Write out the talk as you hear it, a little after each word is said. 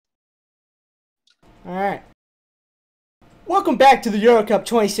Alright. Welcome back to the Euro Cup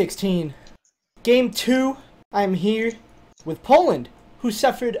 2016. Game 2, I'm here with Poland, who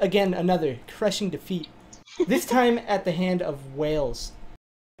suffered again another crushing defeat. This time at the hand of Wales.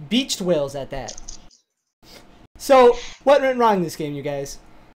 Beached Wales at that. So, what went wrong this game, you guys?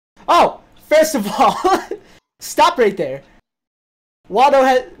 Oh, first of all, stop right there.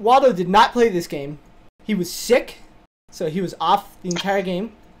 Waldo did not play this game. He was sick, so he was off the entire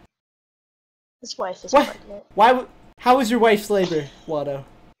game. His wife is pregnant. How was your wife's labor, Waldo?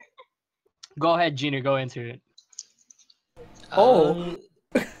 Go ahead, Gina. Go into it. Oh.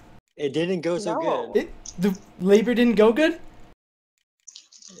 It didn't go so good. The labor didn't go good?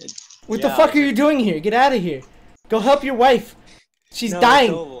 What the fuck are you doing here? Get out of here. Go help your wife. She's dying.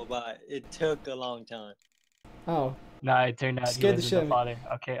 It's over, but it took a long time. Oh. Nah, it turned out he wasn't the father.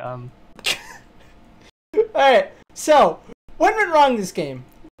 Okay, Alright, so, what went wrong this game?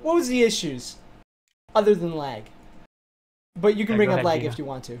 What was the issues? Other than lag. But you can bring up lag if you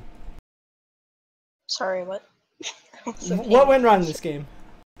want to. Sorry, what? What went wrong this game?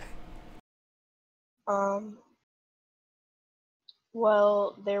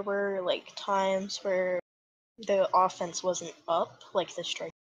 Well, there were, like, times where the offense wasn't up, like the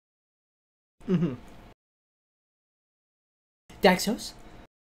strike. Mm-hmm. Daxos?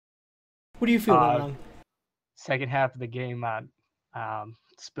 What do you feel went wrong? Second half of the game, I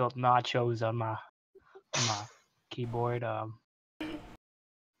spilled nachos on my keyboard. I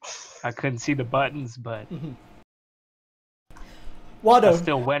couldn't see the buttons, but Waldo. I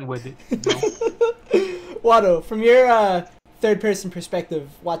still went with it. You know? Waldo, from your third-person perspective,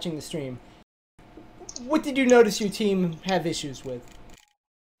 watching the stream, what did you notice your team have issues with?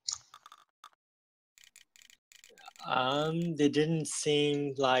 They didn't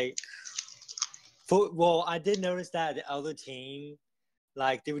seem like. Well, I did notice that the other team,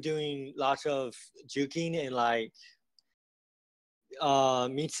 like, they were doing lots of juking and like,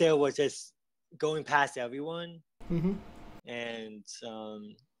 Mitchell was just going past everyone. Mm-hmm. And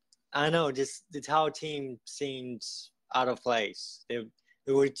I don't know, just the entire team seemed out of place. They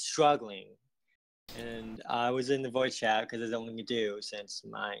were struggling, and I was in the voice chat because that's the only thing to do since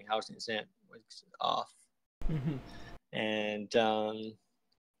my house internet was off. Mm-hmm. And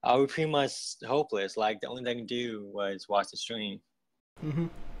I was pretty much hopeless. Like, the only thing I could do was watch the stream. Mm-hmm.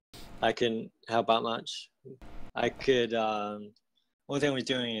 I couldn't help out much. I could. One thing I was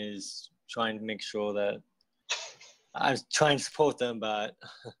doing is trying to make sure that I was trying to support them, but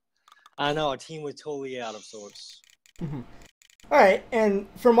I don't know, our team was totally out of sorts. Mm-hmm. All right, and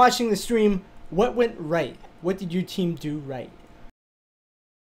from watching the stream, what went right? What did your team do right?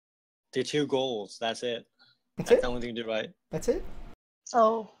 The 2 goals. That's it. That's it? the only thing to do right. That's it?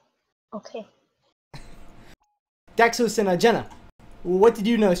 Oh, okay. Daxos and Jenna, what did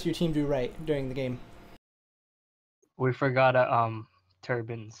you notice your team do right during the game? We forgot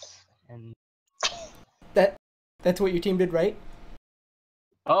turbines and. That's what your team did right?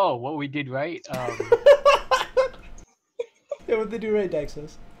 Oh, what we did right? Yeah, what they do right,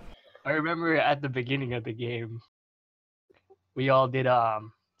 Daxos? I remember at the beginning of the game, we all did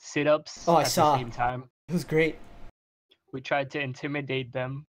sit-ups at the same time. It was great. We tried to intimidate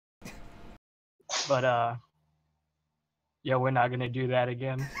them, but yeah, we're not gonna do that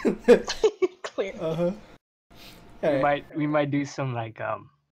again. Clear. Uh-huh. We might do some like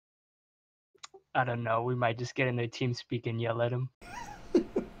I don't know. We might just get in their team speak and yell at them.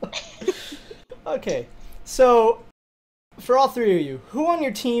 Okay, so for all three of you, who on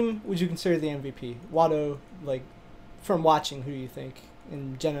your team would you consider the MVP? Waldo, like, from watching, who do you think?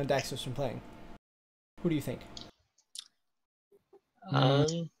 And Jenna and Daxos from playing. Who do you think? I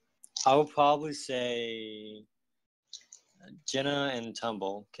would probably say Jenna and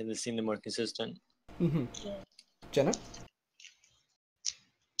Tumble, because they seem the more consistent. Mm-hmm. Yeah. Jenna?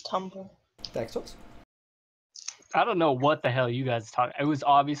 Tumble. Daxos? I don't know what the hell you guys talk. It was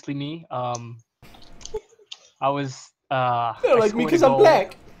obviously me. I was like me because I'm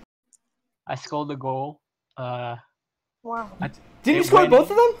black. I scored the goal. Wow. Did you score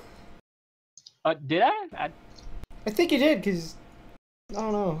both of them? Did I? I think you did, because I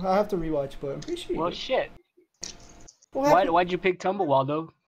don't know. I'll have to rewatch, but I'm pretty sure you did. Shit. Why'd you pick Tumble,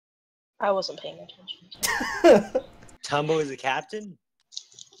 Waldo? I wasn't paying attention. Tumble is the captain?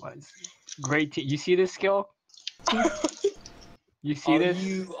 Great. You see this skill? You see this?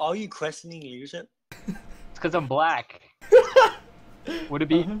 Are you questioning leadership? It's because I'm black. Would it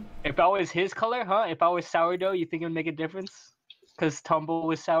be if I was his color, huh? If I was sourdough, you think it would make a difference? Because Tumble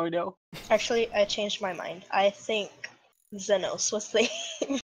was sourdough? Actually, I changed my mind. I think Xenos was the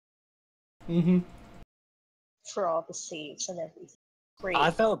Mm-hmm. for all the saves and everything. great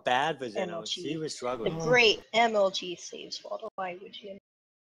I felt bad for Zeno. MLG. She was The struggling. great MLG saves photo. Why would you?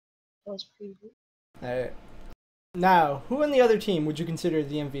 That was pretty good. Alright. Now, who on the other team would you consider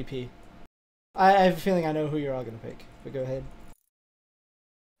the MVP? I have a feeling I know who you're all gonna pick, but go ahead.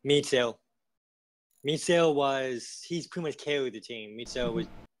 Mitchell. Mitchell he's pretty much carried the team. Mitchell was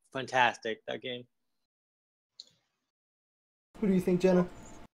fantastic that game. Who do you think, Jenna?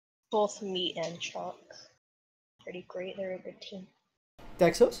 Both me and Chalk. Pretty great. They're a good team.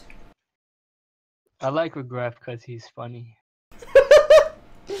 Dexos? I like Regref because he's funny.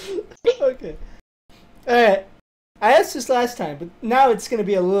 Okay. Alright. I asked this last time, but now it's gonna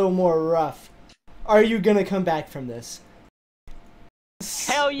be a little more rough. Are you gonna come back from this?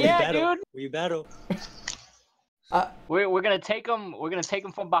 Hell yeah, dude! We battle. We're gonna take him. We're gonna take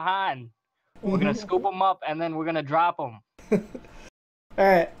him from behind. We're gonna scoop him up and then we're gonna drop him.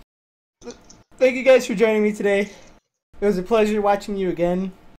 Alright. Thank you guys for joining me today. It was a pleasure watching you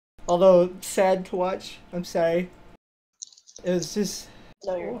again. Although sad to watch. I'm sorry. It was just...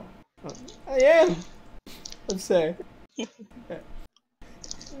 No, you're not. I am. I'm sorry.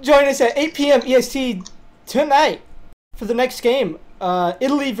 Join us at 8 p.m. EST tonight for the next game.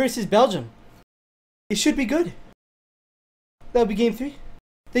 Italy versus Belgium. It should be good. That'll be game 3.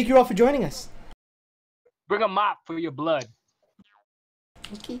 Thank you all for joining us. Bring a mop for your blood.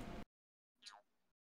 Okay.